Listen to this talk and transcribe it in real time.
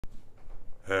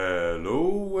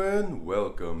Hello and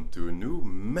welcome to a new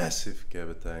massive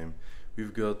Kabatime.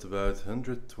 We've got about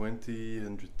 120,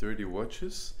 130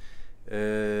 watches,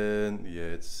 and yeah,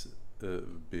 it's a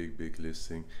big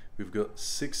listing. We've got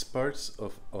 6 parts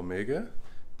of Omega,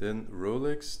 then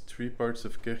Rolex, 3 parts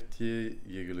of Cartier,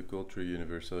 Jaeger-LeCoultre,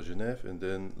 Universal Geneve, and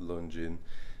then Longines.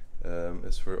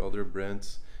 As for other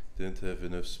brands, didn't have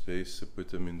enough space to put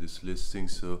them in this listing,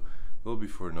 so will be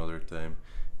for another time.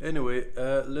 Anyway,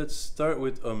 let's start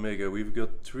with Omega. We've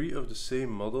got 3 of the same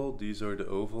model. These are the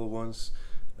oval ones.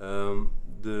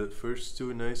 The first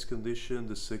 2 nice condition.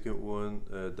 The second one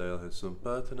dial has some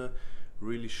patina.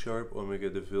 Really sharp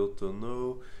Omega de Ville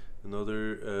tonneau.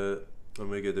 Another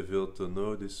Omega de Ville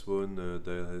tonneau. This one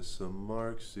dial has some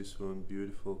marks. This one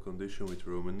beautiful condition with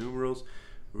Roman numerals.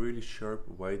 Really sharp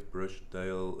white brush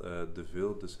dial de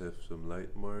Ville. Does have some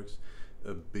light marks.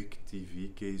 A big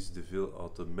TV case de Ville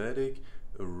automatic.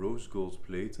 A rose gold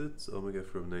plated Omega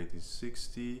from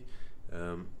 1960,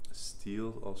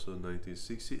 steel also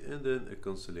 1960, and then a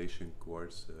Constellation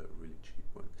quartz, really cheap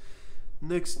one.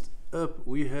 Next up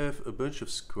we have a bunch of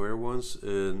square ones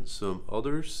and some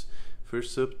others.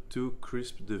 First up, 2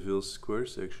 crisp de Ville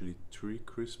squares, actually 3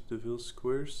 crisp de Ville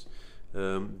squares.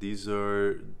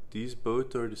 These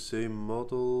both are the same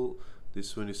model.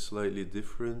 This one is slightly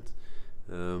different.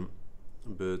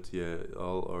 But yeah,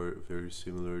 all are very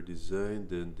similar design.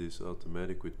 Then this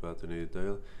automatic with patinated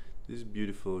dial, this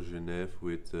beautiful Geneve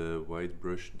with white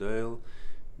brush dial,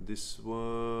 this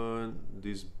one,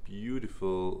 this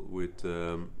beautiful with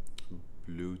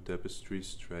blue tapestry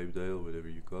stripe dial, whatever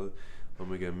you call it,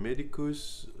 Omega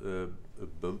Medicus, a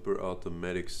bumper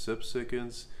automatic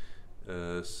sub-seconds,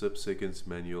 sub-seconds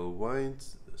manual wind,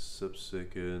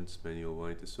 sub-seconds manual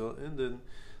wind as well, and then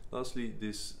lastly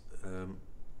this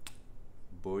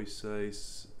boy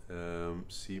size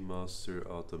Seamaster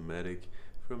automatic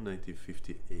from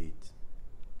 1958.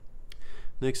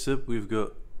 Next up we've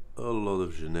got a lot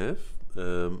of Geneve.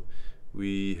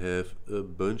 We have a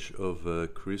bunch of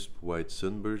crisp white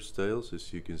sunburst dials,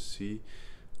 as you can see.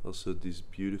 Also this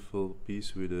beautiful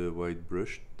piece with a white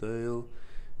brush dial.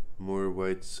 More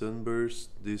white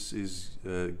sunburst. This is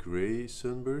gray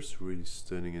sunburst, really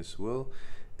stunning as well.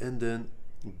 And then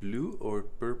blue or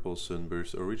purple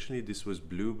sunburst. Originally this was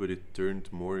blue, but it turned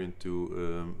more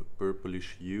into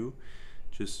purplish hue.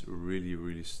 Just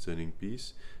really stunning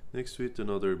piece. Next to it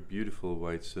another beautiful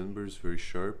white sunburst, very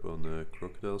sharp on a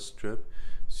crocodile strap.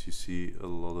 So you see a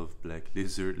lot of black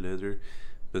lizard leather.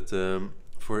 But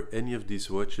for any of these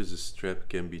watches the strap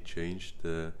can be changed,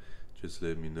 just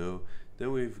let me know.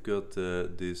 Then we've got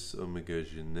this Omega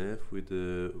Geneve with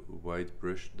a white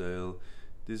brush dial.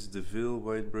 This de Ville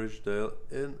white brush dial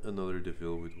and another de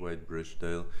Ville with white brush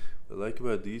dial. What I like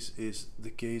about these is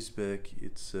the case back.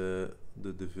 It's the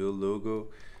de Ville logo.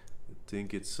 I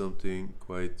think it's something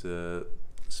quite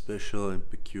special and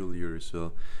peculiar as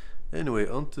well. Anyway,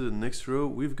 on to the next row.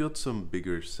 We've got some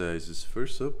bigger sizes.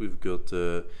 First up we've got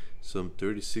some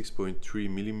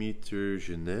 36.3mm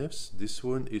Geneves. This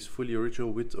one is fully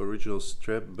original with original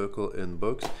strap, buckle and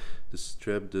box. The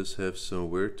strap does have some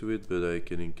wear to it, but I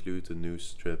can include a new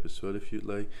strap as well if you'd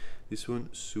like. This one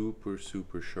super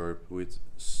sharp with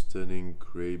stunning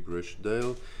gray brush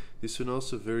dial. This one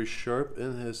also very sharp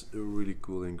and has a really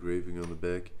cool engraving on the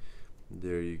back.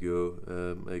 There you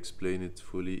go. I explain it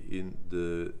fully in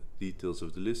the details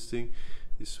of the listing.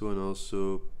 This one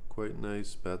also quite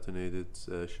nice,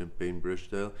 patinated champagne brush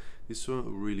dial. This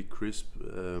one really crisp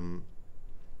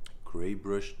gray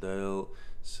brush dial,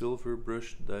 silver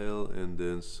brush dial, and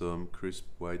then some crisp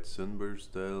white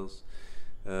sunburst dials.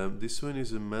 This one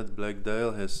is a matte black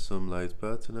dial, has some light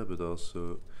patina, but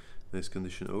also nice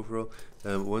condition overall.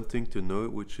 One thing to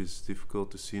note, which is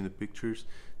difficult to see in the pictures,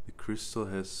 the crystal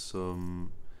has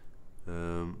some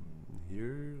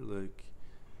here, like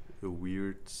a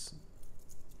weird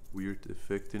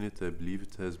effect in it. I believe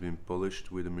it has been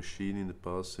polished with a machine in the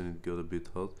past and it got a bit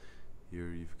hot. Here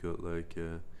you've got like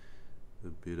a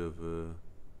bit of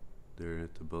there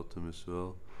at the bottom as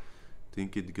well. I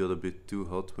think it got a bit too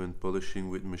hot when polishing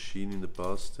with machine in the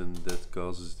past, and that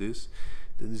causes this.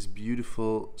 Then this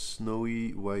beautiful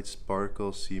snowy white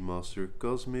sparkle Seamaster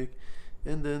Cosmic,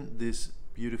 and then this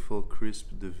beautiful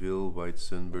crisp de Ville white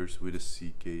sunburst with a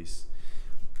C case.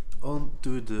 On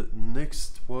to the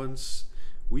next ones.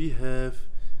 We have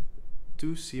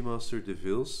 2 Seamaster de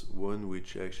Villes, one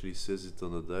which actually says it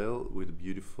on the dial with a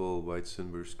beautiful white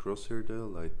sunburst crosshair dial,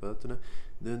 light patina.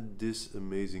 Then this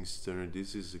amazing stunner.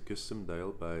 This is a custom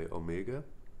dial by Omega.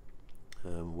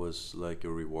 Was like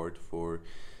a reward for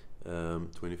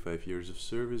 25 years of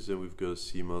service. Then we've got a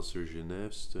Seamaster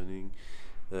Geneve, stunning.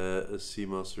 A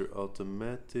Seamaster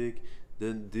automatic.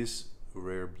 Then this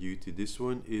rare beauty, this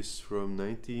one is from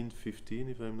 1915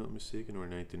 if I'm not mistaken, or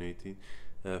 1918.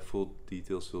 Full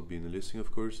details will be in the listing,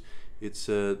 of course. It's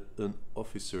an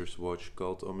officer's watch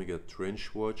called Omega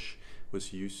Trench Watch.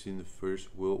 Was used in the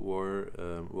First World War,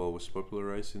 well, was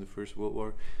popularized in the First World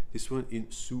War. This one in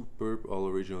superb all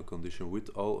original condition with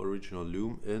all original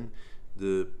lume, and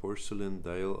the porcelain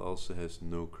dial also has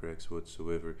no cracks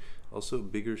whatsoever. Also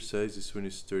bigger size, this one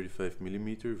is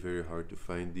 35mm, very hard to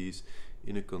find these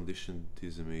in a condition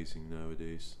this amazing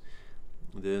nowadays.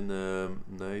 Then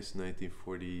nice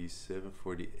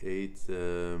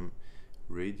 1947-48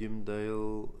 radium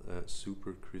dial,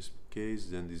 super crisp case.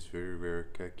 Then this very rare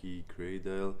khaki gray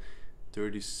dial,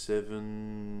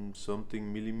 37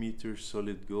 something millimeter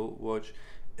solid gold watch.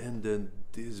 And then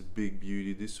this big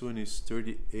beauty, this one is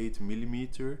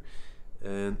 38mm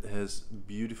and has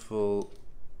beautiful,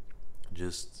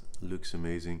 just looks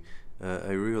amazing.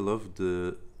 I really love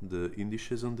the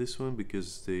indices on this one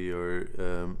because they are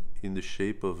in the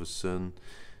shape of a sun.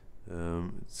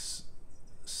 It's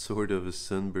sort of a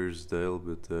sunburst dial,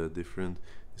 but different.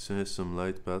 This one has some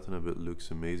light patina but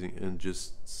looks amazing, and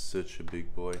just such a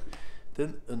big boy.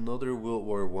 Then another World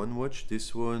War I watch.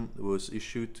 This one was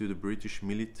issued to the British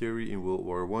military in World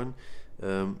War I.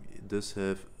 It does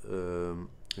have a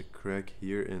crack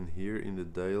here and here in the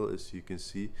dial, as you can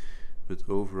see, but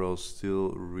overall still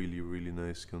really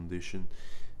nice condition.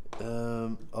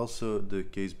 Also the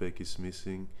case back is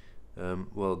missing.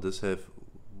 Well, it does have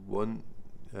one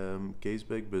case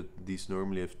back, but these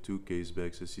normally have two case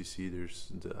backs. As you see,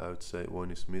 there's the outside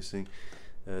one is missing.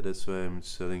 That's why I'm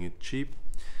selling it cheap.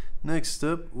 Next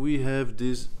up we have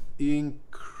this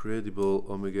incredible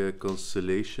Omega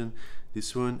Constellation.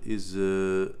 This one is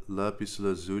a lapis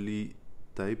lazuli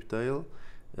type dial.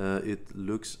 It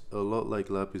looks a lot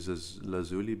like lapis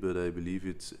lazuli, but I believe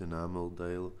it's enamel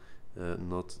dial,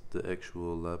 not the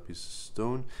actual lapis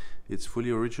stone. It's fully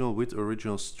original with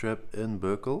original strap and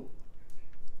buckle.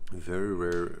 Very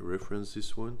rare reference,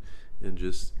 this one, and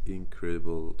just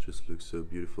incredible, just looks so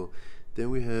beautiful.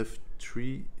 Then we have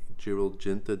three Gerald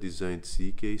Genta designed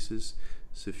C cases.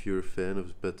 So if you're a fan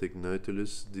of Patek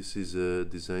Nautilus, this is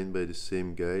designed by the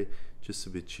same guy, just a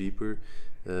bit cheaper.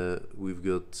 We've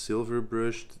got silver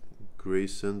brushed, gray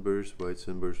sunburst, white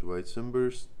sunburst, white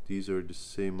sunburst. These are the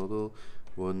same model,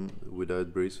 one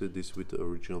without bracelet, this with the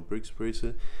original bricks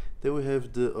bracelet. Then we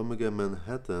have the Omega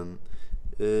Manhattan,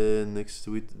 next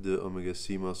to it the Omega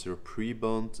Seamaster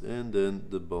pre-bond, and then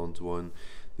the bond one.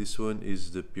 This one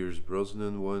is the Pierce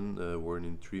Brosnan one, worn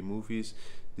in 3 movies.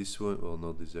 This one, well,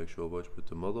 not this actual watch, but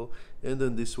the model. And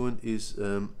then this one is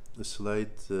a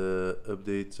slight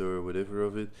update or whatever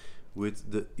of it,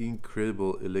 with the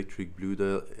incredible electric blue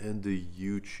dial and the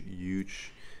huge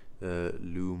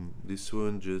lume. This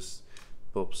one just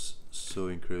pops so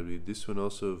incredibly. This one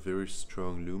also very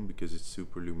strong lume because it's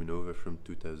Super Luminova from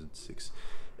 2006.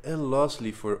 And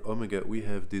lastly, for Omega we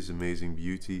have this amazing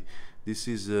beauty. This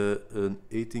is an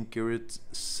 18 karat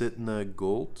Setna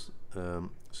gold,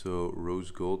 so rose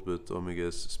gold, but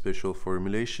Omega's special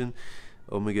formulation,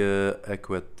 Omega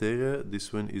Aquaterra.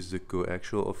 This one is the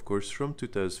coaxial, of course, from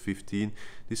 2015.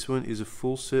 This one is a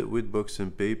full set with box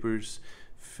and papers.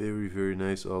 Very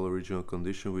nice, all original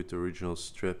condition with original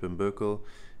strap and buckle,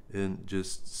 and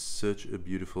just such a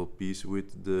beautiful piece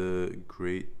with the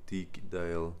great teak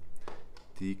dial.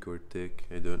 Teak or tech,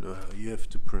 I don't know how you have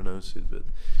to pronounce it, but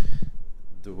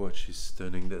the watch is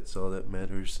stunning, that's all that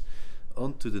matters.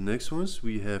 On to the next ones.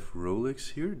 We have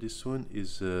Rolex here. This one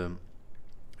is a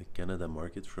Canada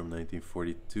market from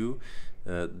 1942,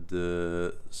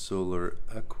 the Solar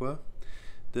Aqua.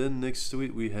 Then next to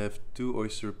it we have 2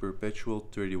 Oyster Perpetual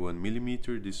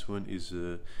 31mm. This one is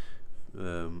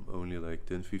only like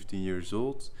 10-15 years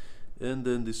old. And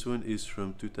then this one is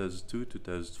from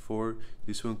 2002-2004.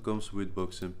 This one comes with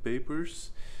box and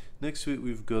papers. Next to it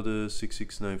we've got a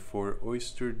 6694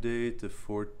 Oyster Date, a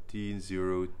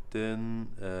 14010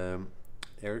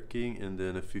 Air King, and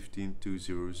then a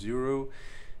 15200.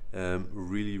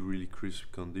 Really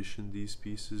crisp condition, these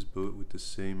pieces, both with the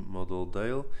same model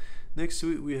dial. Next to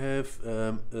it we have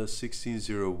a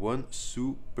 1601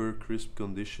 super crisp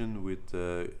condition with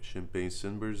champagne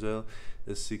sunburst dial,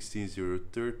 a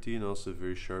 16013 also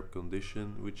very sharp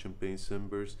condition with champagne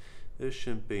sunburst, a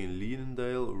champagne linen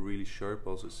dial, really sharp,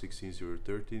 also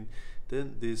 16013.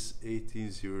 Then this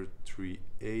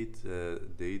 18038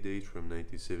 day date from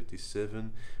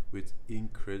 1977 with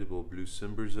incredible blue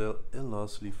sunburst dial. And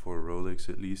lastly, for Rolex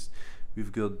at least,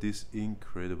 we've got this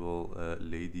incredible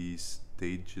ladies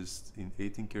Datejust in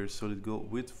 18 karat solid gold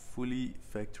with fully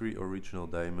factory original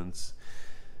diamonds.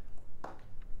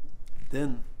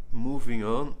 Then moving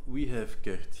on, we have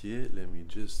Cartier. Let me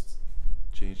just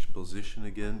change position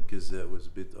again because that was a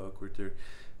bit awkward there.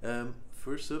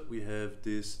 First up, we have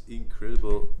this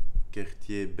incredible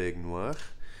Cartier Bague Noire.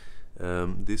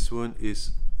 This one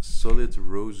is solid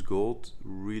rose gold,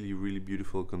 really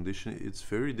beautiful condition. It's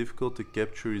very difficult to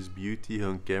capture its beauty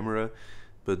on camera,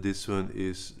 but this one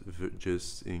is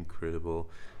just incredible.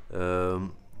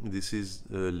 This is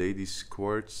ladies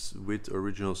quartz with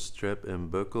original strap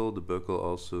and buckle. The buckle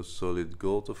also solid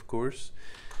gold, of course.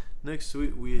 Next to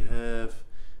it we have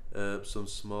some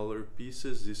smaller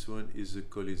pieces. This one is a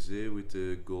Colisée with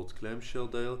a gold clamshell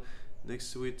dial.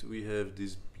 Next to it we have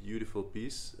this beautiful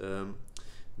piece.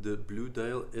 The blue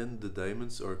dial and the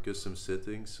diamonds are custom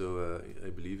settings, so I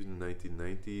believe in the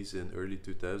 1990s and early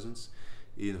 2000s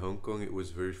in Hong Kong it was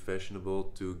very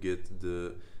fashionable to get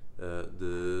the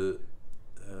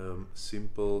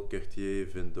simple Cartier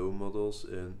Vendôme models,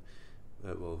 and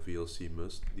well, VLC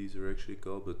Must these are actually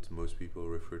called, but most people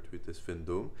refer to it as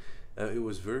Vendôme. It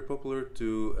was very popular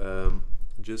to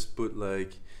just put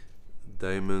like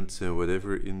diamonds and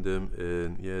whatever in them,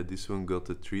 and yeah, this one got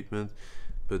the treatment,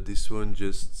 but this one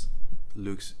just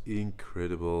looks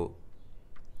incredible.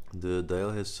 The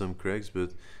dial has some cracks,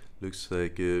 but looks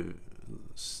like a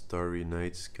starry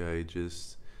night sky,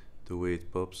 just the way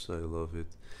it pops. I love it.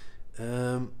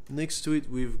 Next to it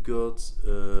we've got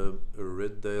a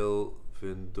red dial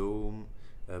Vendôme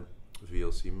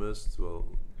VLC Must. Well,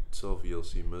 it's all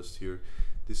VLC Must here.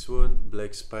 This one,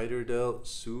 black spider dial,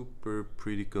 super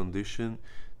pretty condition.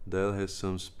 Dial has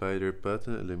some spider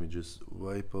pattern. Let me just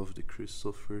wipe off the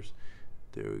crystal first.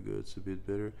 There we go, it's a bit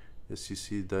better. As you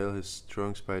see, dial has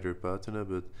strong spider patina,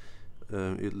 but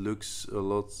it looks a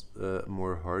lot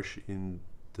more harsh in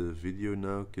the video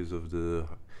now because of the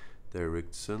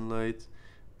direct sunlight,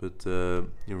 but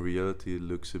in reality it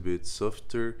looks a bit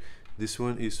softer. This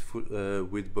one is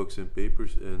with box and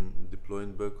papers and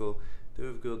deploying buckle. Then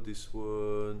we've got this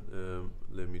one.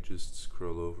 Let me just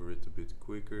scroll over it a bit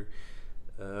quicker.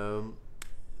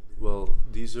 Well,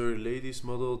 these are ladies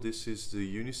model. This is the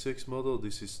unisex model.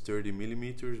 This is 30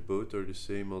 millimeters. Both are the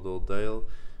same model dial,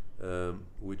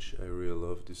 which I really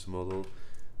love this model.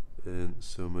 And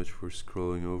so much for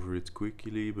scrolling over it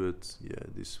quickly, but yeah,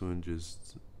 this one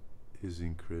just is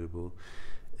incredible.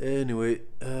 Anyway,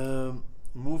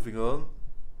 moving on,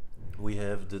 we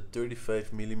have the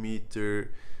 35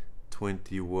 millimeter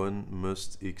 21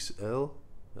 Must XL.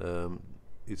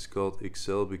 It's called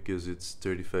XL because it's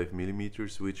 35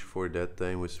 millimeters, which for that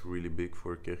time was really big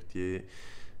for Cartier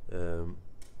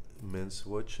men's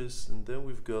watches. And then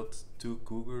we've got two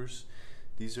Cougars.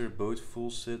 These are both full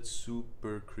set,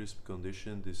 super crisp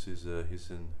condition. This is his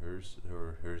and hers,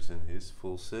 or hers and his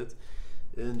full set,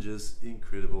 and just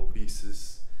incredible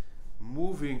pieces.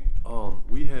 Moving on,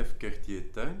 we have Cartier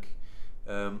Tank.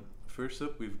 First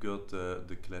up, we've got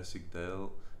the classic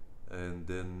dial, and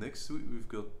then next to it, we've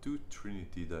got two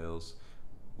Trinity dials.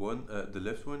 One, the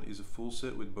left one is a full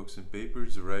set with box and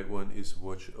papers. The right one is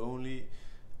watch only.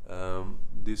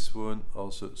 This one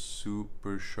also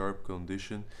super sharp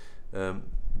condition.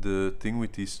 The thing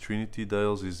with these Trinity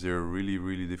dials is they're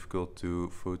really difficult to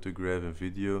photograph and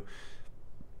video,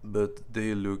 but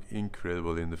they look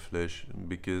incredible in the flesh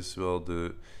because, well,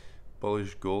 the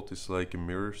polished gold is like a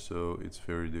mirror, so it's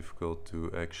very difficult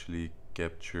to actually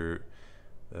capture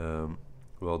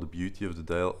well, the beauty of the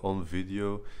dial on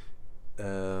video,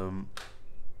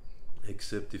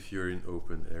 except if you're in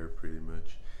open air pretty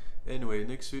much. Anyway,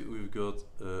 next to it we've got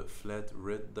a flat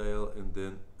red dial and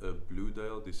then a blue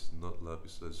dial. This is not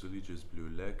lapis lazuli, just blue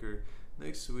lacquer.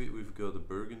 Next to it we've got a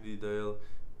burgundy dial,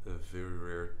 a very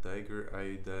rare tiger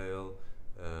eye dial,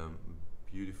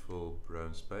 beautiful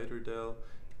brown spider dial,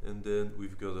 and then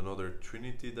we've got another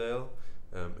Trinity dial.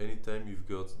 Anytime you've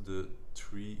got the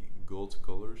three gold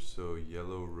colors, so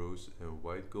yellow, rose and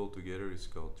white gold together, it's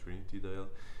called Trinity dial.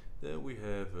 Then we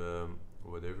have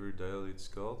whatever dial it's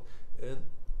called, and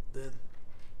then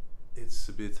it's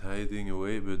a bit hiding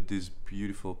away, but this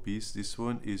beautiful piece, this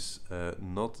one is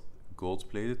not gold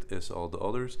plated as all the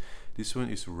others. This one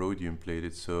is rhodium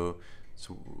plated, so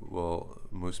well,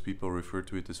 most people refer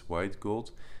to it as white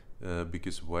gold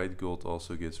because white gold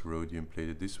also gets rhodium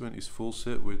plated. This one is full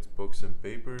set with box and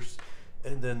papers,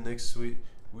 and then next to it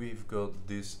we've got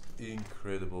this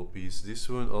incredible piece. This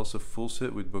one also full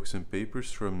set with box and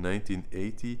papers from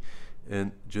 1980,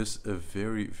 and just a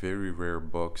very rare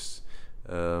box.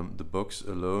 The box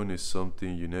alone is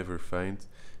something you never find,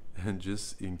 and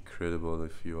just incredible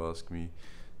if you ask me.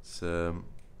 It's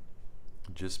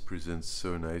just presents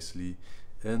so nicely,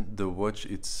 and the watch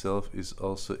itself is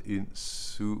also in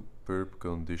superb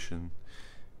condition.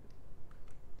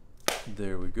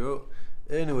 There we go.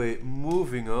 Anyway,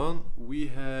 moving on, we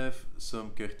have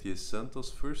some Cartier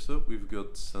Santos. First up, we've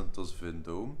got Santos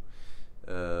Vendôme.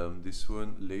 This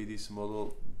one, ladies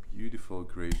model, beautiful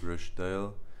gray brush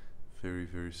dial,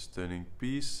 very stunning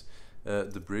piece.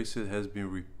 The bracelet has been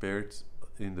repaired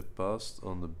in the past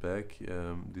on the back.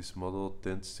 This model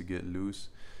tends to get loose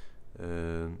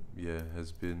and yeah,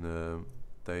 has been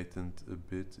tightened a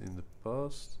bit in the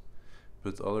past,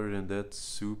 but other than that,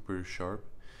 super sharp.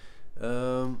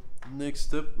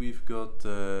 Next up, we've got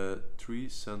 3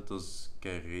 Santos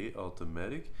Carré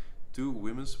automatic, 2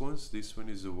 women's ones. This one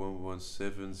is a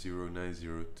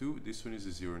 1170902. This one is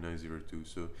a 0902.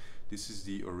 So this is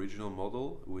the original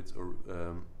model with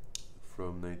from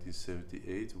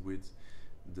 1978 with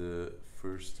the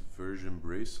first version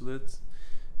bracelet.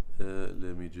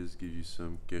 Let me just give you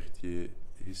some Cartier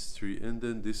history, and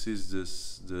then this is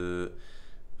the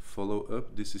follow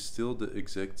up. This is still the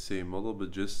exact same model,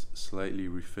 but just slightly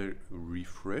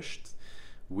refreshed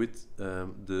with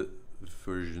the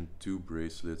version 2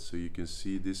 bracelet. So you can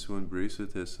see this one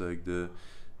bracelet has like the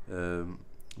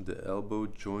elbow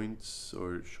joints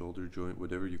or shoulder joint,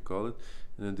 whatever you call it,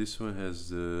 and then this one has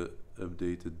the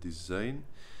updated design.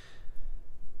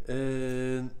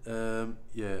 And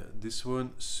yeah, this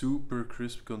one super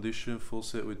crisp condition, full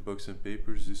set with box and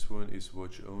papers. This one is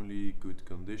watch only, good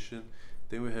condition.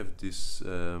 Then we have this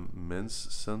men's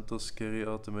Santos Carré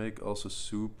automatic, also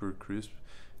super crisp,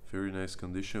 very nice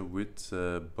condition with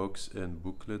box and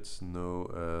booklets, no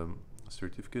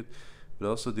certificate. But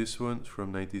also this one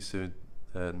from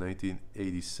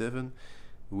 1987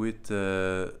 with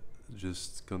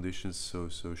just conditions so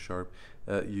sharp.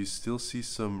 You still see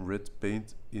some red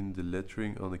paint in the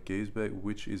lettering on the case back,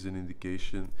 which is an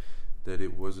indication that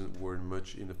it wasn't worn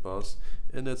much in the past,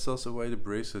 and that's also why the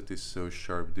bracelet is so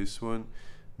sharp. This one,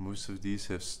 most of these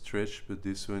have stretch, but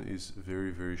this one is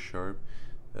very sharp.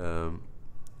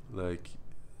 Like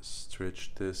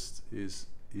stretch test is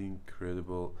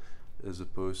incredible, as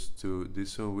opposed to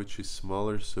this one, which is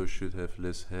smaller, so should have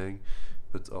less hang,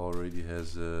 but already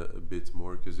has a bit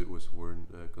more because it was worn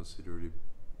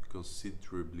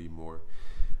considerably more.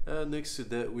 Next to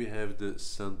that, we have the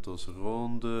Santos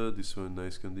Ronde. This one,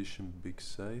 nice condition, big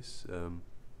size.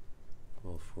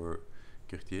 Well, for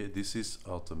Cartier, this is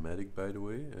automatic, by the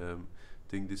way. I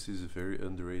think this is a very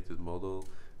underrated model.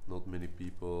 Not many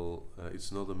people,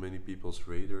 it's not on many people's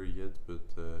radar yet, but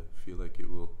feel like it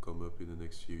will come up in the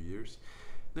next few years.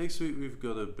 Next we've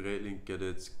got a Breitling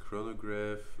Cadet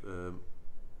chronograph,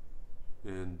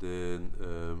 and then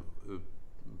a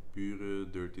Bure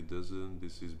Dirty Dozen.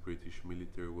 This is British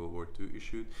military World War II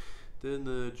issued. Then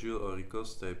Jules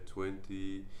Auricos Type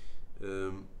 20,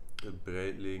 a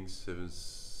Breitling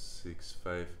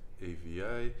 765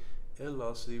 AVI, and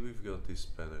lastly we've got this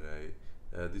Panerai.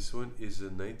 This one is a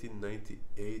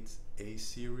 1998 A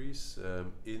series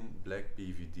in black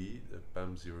PVD,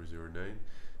 PAM 009.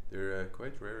 They're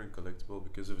quite rare and collectible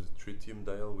because of the tritium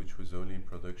dial, which was only in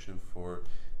production for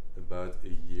about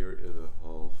a year and a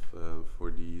half for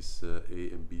these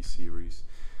A and B series.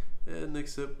 And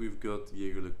next up we've got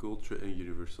Jaeger-LeCoultre and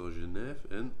Universal Geneve,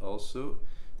 and also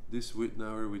this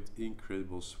Wittnauer with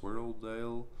incredible swirl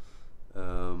dial.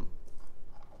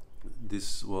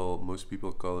 This, well, most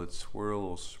people call it swirl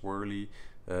or swirly.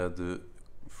 The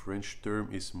French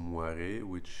term is moiré,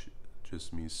 which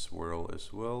just means swirl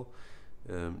as well.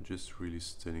 Just really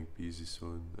stunning piece, this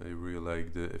one. I really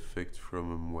like the effect from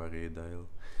a moiré dial.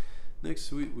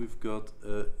 Next we've got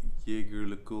a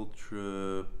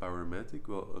Jaeger-LeCoultre Powermatic.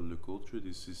 Well, a LeCoultre,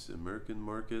 this is American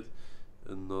market.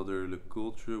 Another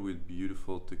LeCoultre with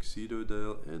beautiful tuxedo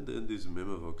dial, and then this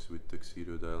Memovox with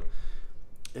tuxedo dial.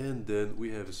 And then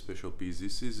we have a special piece.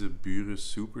 This is a Bure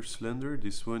Super Slender.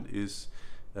 This one is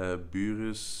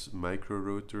Bure's Micro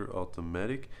Rotor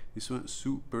Automatic. This one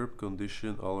superb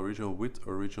condition, all original with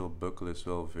original buckle as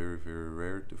well. Very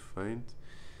rare to find.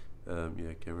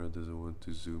 Yeah, camera doesn't want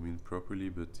to zoom in properly,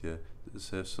 but yeah, this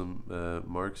has some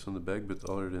marks on the back, but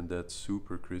other than that,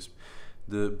 super crisp.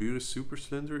 The Bure Super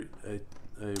Slender, I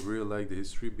really like the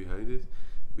history behind it,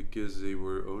 because they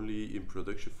were only in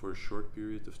production for a short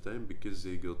period of time, because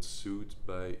they got sued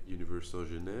by Universal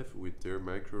Geneve with their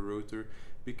micro rotor,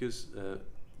 because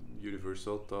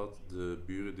Universal thought the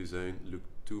Bure design looked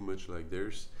too much like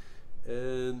theirs,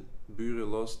 and Bure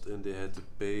lost, and they had to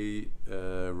pay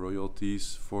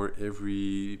royalties for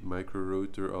every micro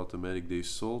rotor automatic they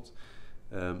sold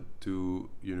to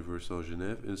Universal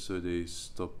Geneve, and so they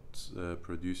stopped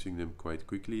producing them quite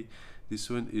quickly. This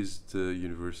one is the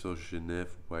Universal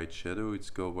Geneve White Shadow. It's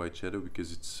called White Shadow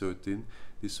because it's so thin.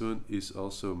 This one is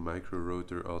also micro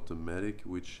rotor automatic,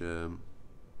 which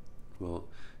well,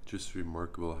 just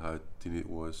remarkable how thin it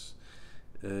was.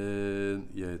 and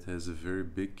yeah, it has a very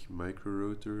big micro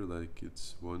rotor, like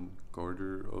it's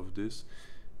 1/4 of this.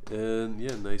 And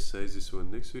yeah, nice size this one.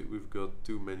 Next to it we've got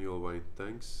two manual wine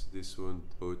tanks. This one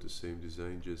both the same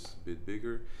design, just a bit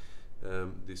bigger.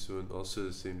 This one also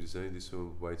the same design, this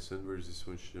one white sunburst, this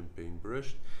one champagne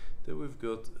brushed. Then we've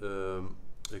got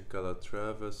a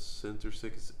Calatrava center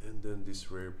seconds, and then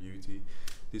this rare beauty.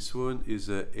 This one is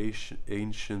a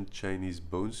ancient Chinese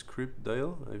bone script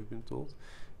dial, I've been told.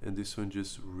 And this one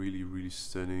just really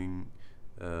stunning,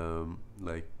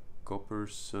 like copper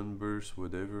sunburst,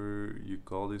 whatever you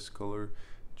call this color,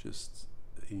 just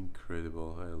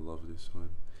incredible. I love this one.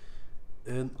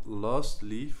 And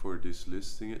lastly, for this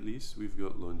listing at least, we've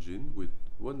got Longines with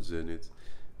one Zenith.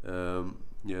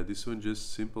 Yeah, this one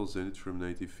just simple Zenith from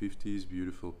 1950s,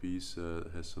 beautiful piece,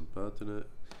 has some patina.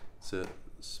 It's a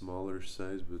smaller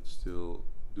size but still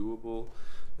doable.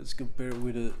 Let's compare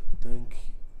with a tank.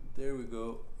 There we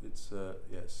go. It's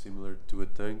yeah, similar to a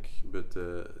tank, but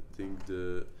I think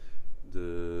the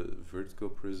vertical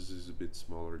presence is a bit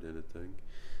smaller than a tank.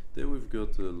 Then we've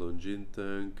got a Longines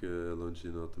tank,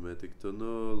 Longines automatic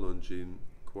tonneau, Longines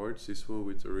quartz, this one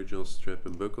with original strap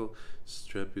and buckle.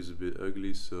 Strap is a bit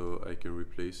ugly, so I can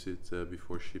replace it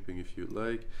before shipping if you'd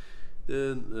like.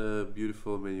 Then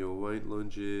beautiful manual wine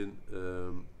Longines,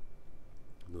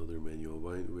 another manual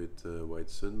wine with white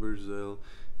sunburst dial.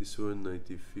 This one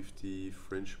 1950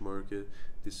 French market.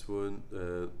 This one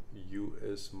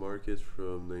US market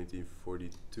from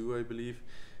 1942, I believe.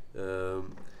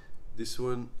 This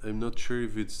one, I'm not sure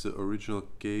if it's the original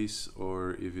case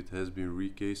or if it has been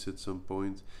recased at some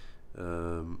point.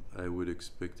 I would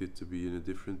expect it to be in a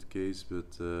different case,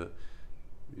 but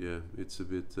yeah, it's a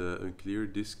bit unclear.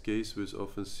 This case was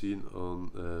often seen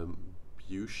on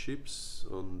U ships,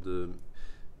 on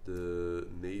the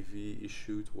Navy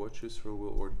issued watches from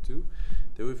World War II.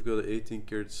 Then we've got an 18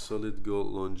 karat solid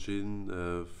gold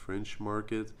Longines French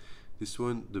market. This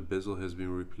one, the bezel has been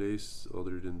replaced.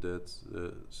 Other than that,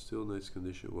 still nice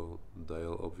condition. Well,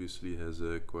 dial obviously has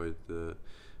quite a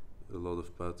lot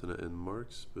of patina and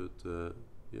marks, but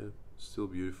yeah, still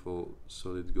beautiful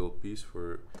solid gold piece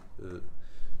for a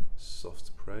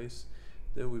soft price.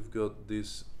 Then we've got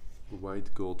this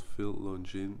white gold filled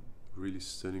Longines, really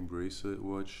stunning bracelet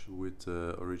watch with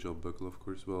original buckle, of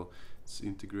course. Well, it's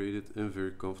integrated and very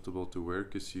comfortable to wear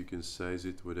because you can size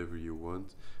it whatever you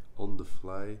want on the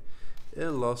fly.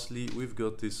 And lastly, we've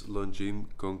got this Longines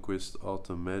Conquest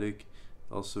automatic,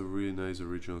 also really nice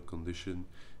original condition.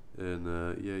 And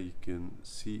yeah, you can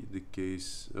see the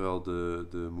case, well,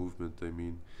 the movement, I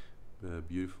mean,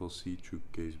 beautiful see-through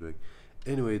case back.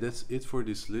 Anyway, that's it for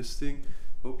this listing.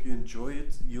 Hope you enjoy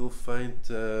it. You'll find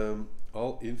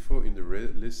all info in the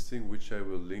Reddit listing, which I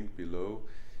will link below.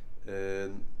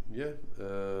 And yeah,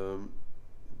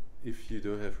 if you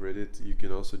don't have Reddit, you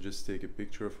can also just take a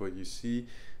picture of what you see,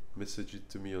 message it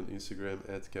to me on Instagram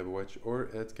 @Kabawatch or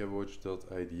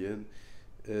 @kabawatch.idn,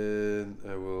 and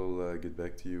I will get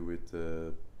back to you with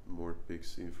more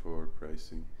pics, info, or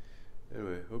pricing.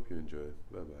 Anyway, hope you enjoy.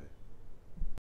 Bye bye.